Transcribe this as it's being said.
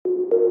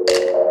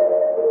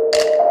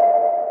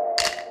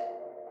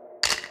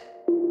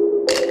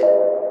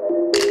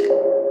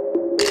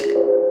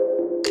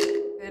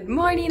Good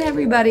morning,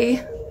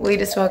 everybody. We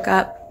just woke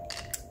up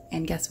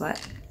and guess what?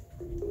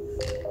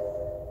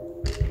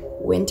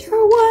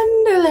 Winter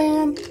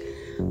Wonderland.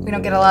 We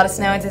don't get a lot of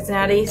snow in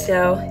Cincinnati,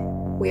 so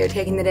we are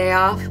taking the day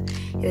off.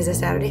 It is a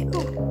Saturday.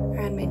 Oh,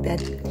 our handmade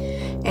bed.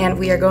 And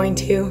we are going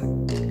to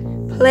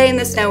play in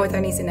the snow with our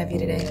niece and nephew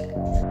today.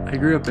 I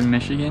grew up in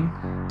Michigan,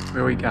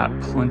 where we got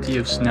plenty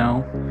of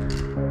snow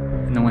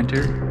in the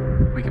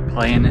winter. We could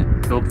play in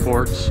it, build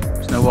forts,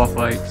 snowball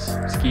fights,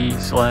 ski,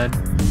 sled.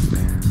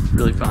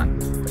 Really fun.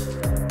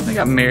 I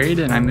got married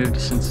and I moved to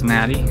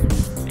Cincinnati,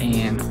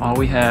 and all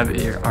we have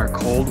are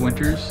cold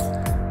winters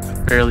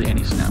with barely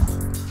any snow,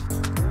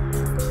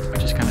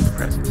 which is kind of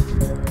depressing.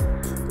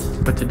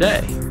 But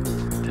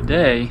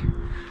today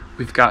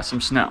we've got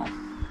some snow.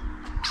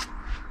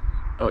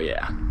 Oh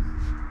yeah.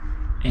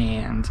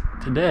 And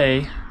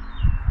today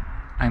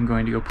I'm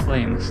going to go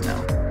play in the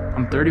snow.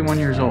 I'm 31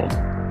 years old,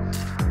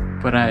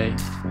 but I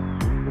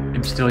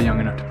am still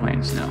young enough to play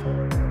in snow,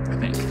 I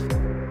think.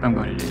 I'm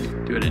going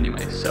to do it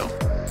anyway, so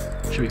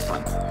it should be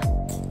fun.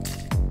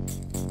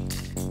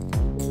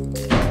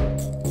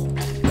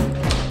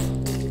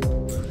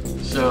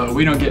 So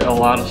we don't get a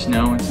lot of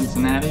snow in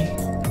Cincinnati,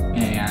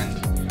 and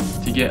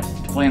to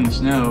play in the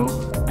snow,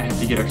 I have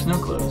to get our snow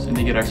clothes. And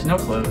to get our snow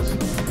clothes,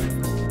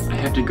 I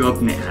have to go up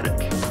in the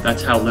attic.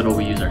 That's how little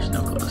we use our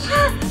snow clothes.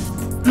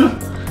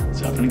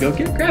 So I'm gonna go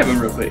grab them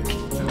real quick.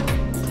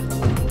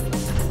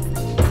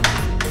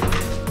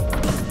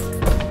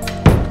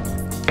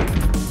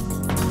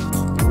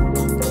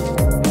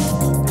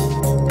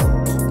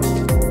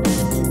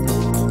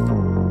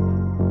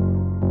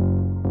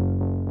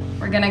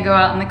 We're gonna go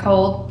out in the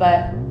cold,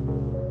 but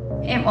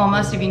well,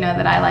 most of you know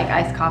that I like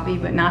iced coffee,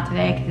 but not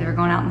today because we're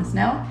going out in the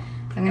snow.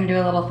 So I'm gonna do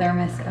a little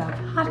thermos of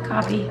hot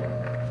coffee.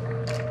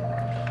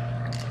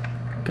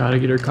 Gotta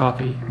get her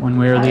coffee, one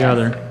way or the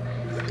other.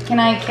 Can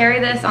I carry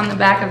this on the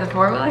back of the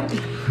four-wheeler?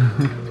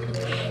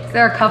 Is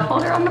there a cup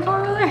holder on the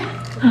four-wheeler?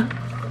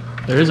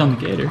 There is on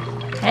the Gator.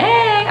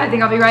 Hey, I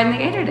think I'll be riding the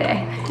Gator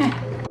today.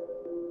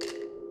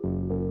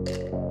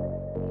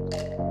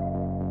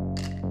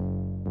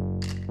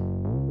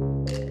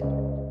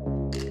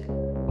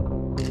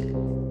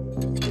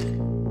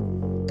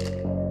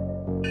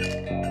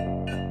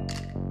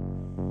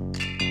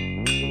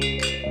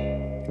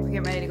 We're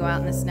getting ready to go out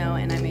in the snow,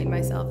 and I made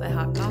myself a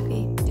hot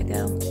coffee to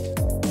go.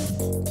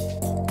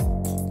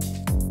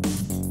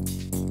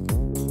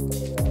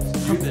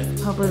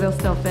 Hopefully they'll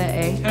still fit,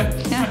 eh?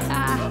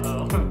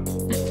 Uh-oh.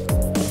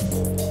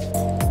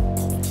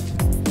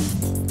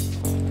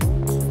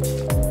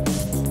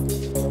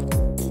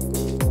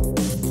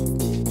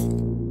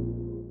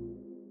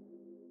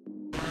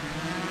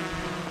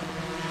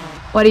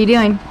 What are you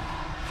doing?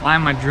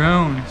 Flying my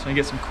drone so I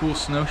get some cool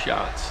snow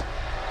shots.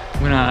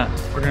 We're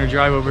gonna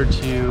drive over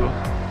to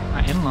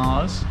my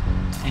in-laws,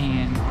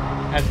 and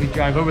as we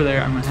drive over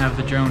there, I'm gonna have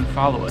the drone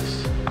follow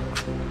us.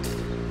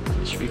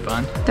 It should be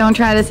fun. Don't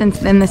try this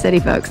in the city,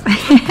 folks.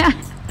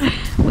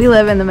 We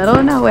live in the middle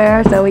of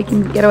nowhere, so we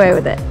can get away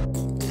with it.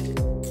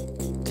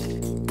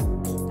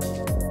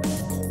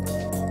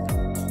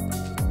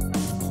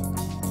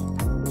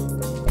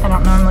 I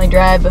don't normally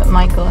drive, but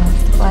Michael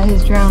has to fly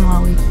his drone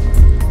while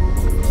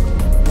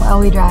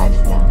we drive,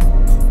 so.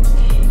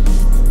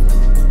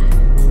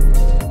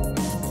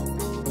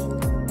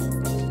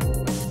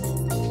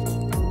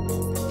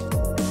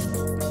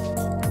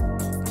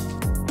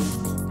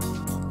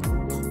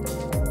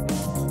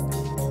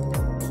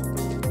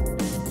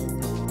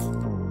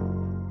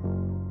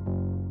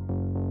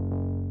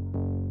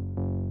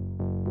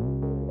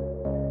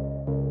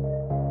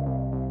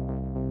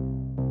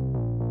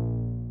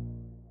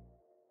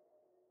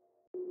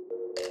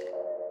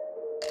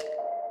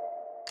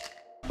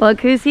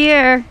 Look who's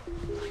here.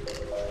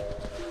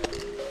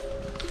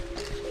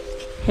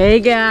 Hey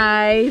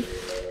guys.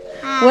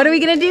 Hi. What are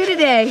we gonna do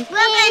today? We're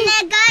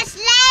gonna go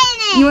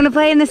sledding. You wanna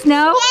play in the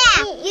snow?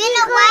 Yeah. You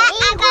know what?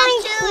 I'm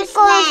going to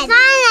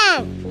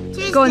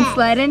sled. Going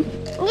sledding?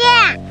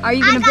 Yeah. Are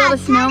you gonna build a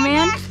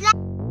snowman?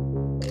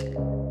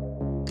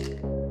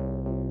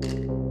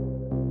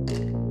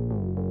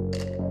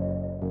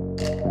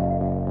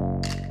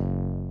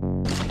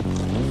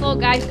 This little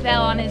guy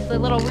fell on his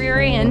little rear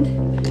end,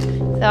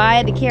 so I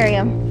had to carry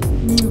him.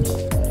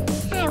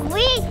 Hey, what are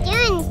you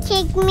doing?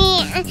 Take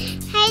me.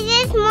 Hey,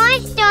 there's more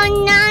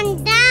snow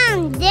down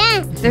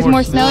there. There's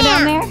more snow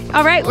down there?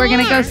 All right, we're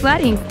gonna go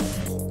sledding.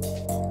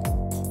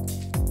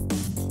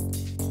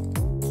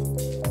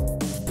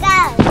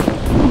 Go.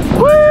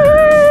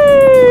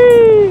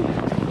 Whee!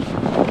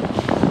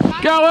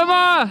 Go,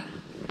 Emma!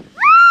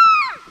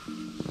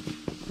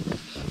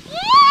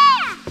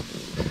 Yeah.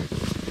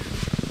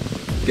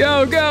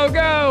 Go, go,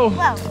 go!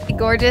 Whoa. A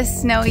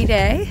gorgeous snowy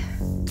day,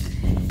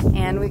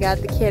 and we got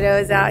the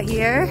kiddos out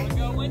here.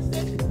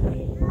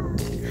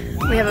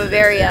 We have a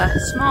very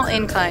small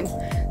incline, so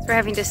we're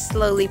having to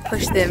slowly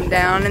push them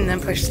down and then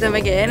push them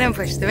again and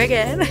push them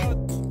again.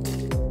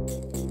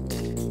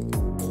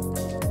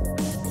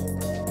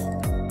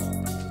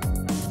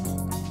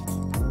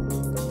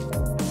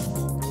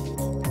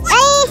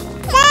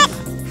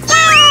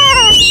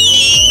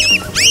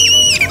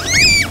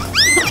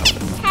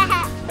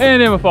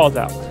 And Emma falls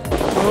out.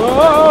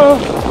 Whoa.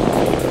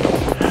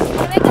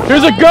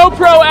 There's a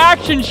GoPro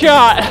action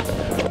shot.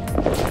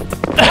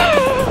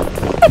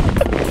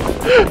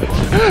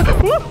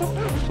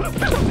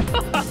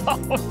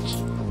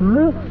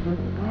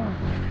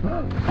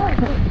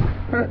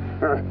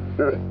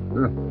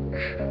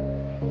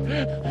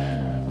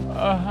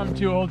 I'm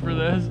too old for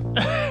this.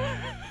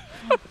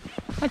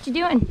 What you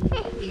doing?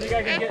 You think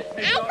I can get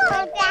I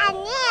go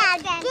down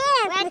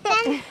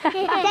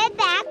there. Get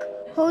back.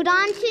 Hold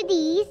on to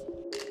these.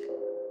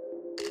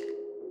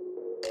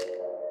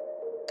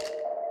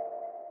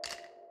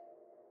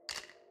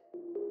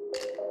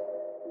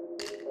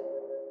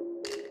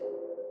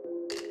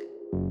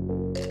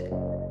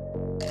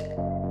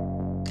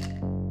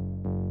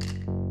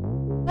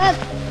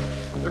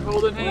 They're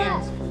holding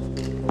hands.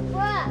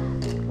 What?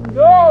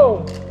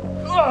 No!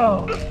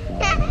 Oh.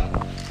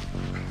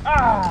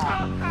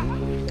 Ah.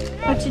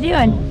 What you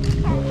doing?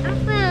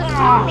 I'm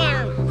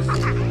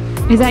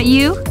snowman. Is that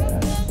you?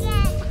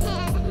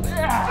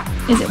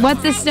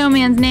 What's the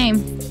snowman's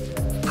name?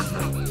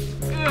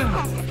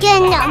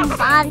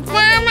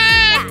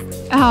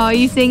 Oh, are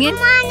you singing?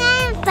 Come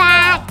on in,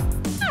 back.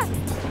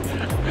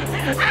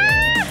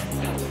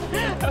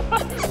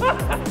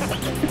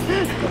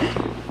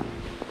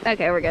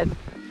 Okay, we're good.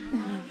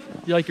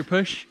 You like your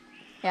push?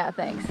 Yeah,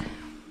 thanks.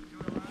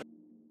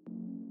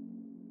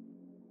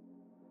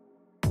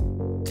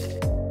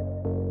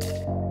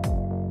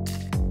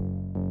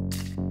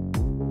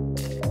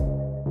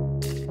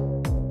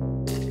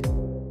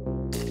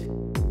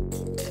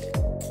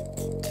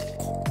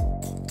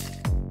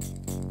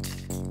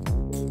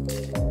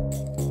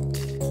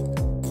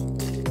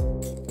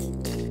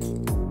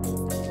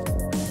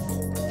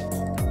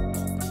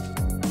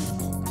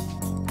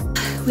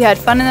 We had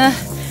fun in the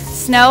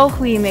snow.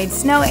 We made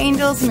snow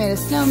angels, we made a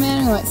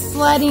snowman, we went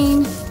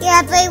sledding.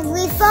 Yeah, but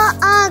we thought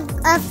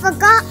I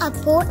forgot a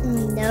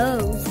important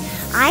nose.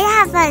 I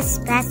have a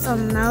special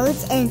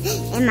nose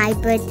in my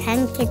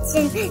pretend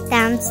kitchen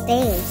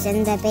downstairs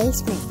in the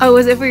basement. Oh,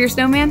 was it for your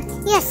snowman?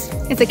 Yes.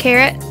 It's a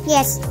carrot?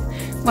 Yes.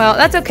 Well,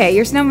 that's okay.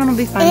 Your snowman will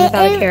be fine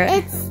without a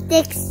carrot.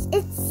 It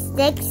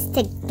sticks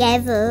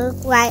together,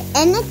 right?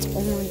 And it's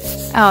orange.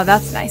 Oh,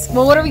 that's nice.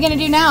 Well, what are we going to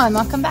do now,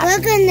 Emma? Come back. We're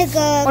gonna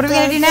go. What are we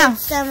gonna do now?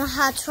 Some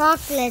hot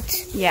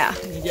chocolate. Yeah.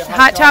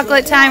 Hot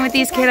chocolate time with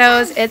these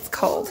kiddos. It's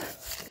cold.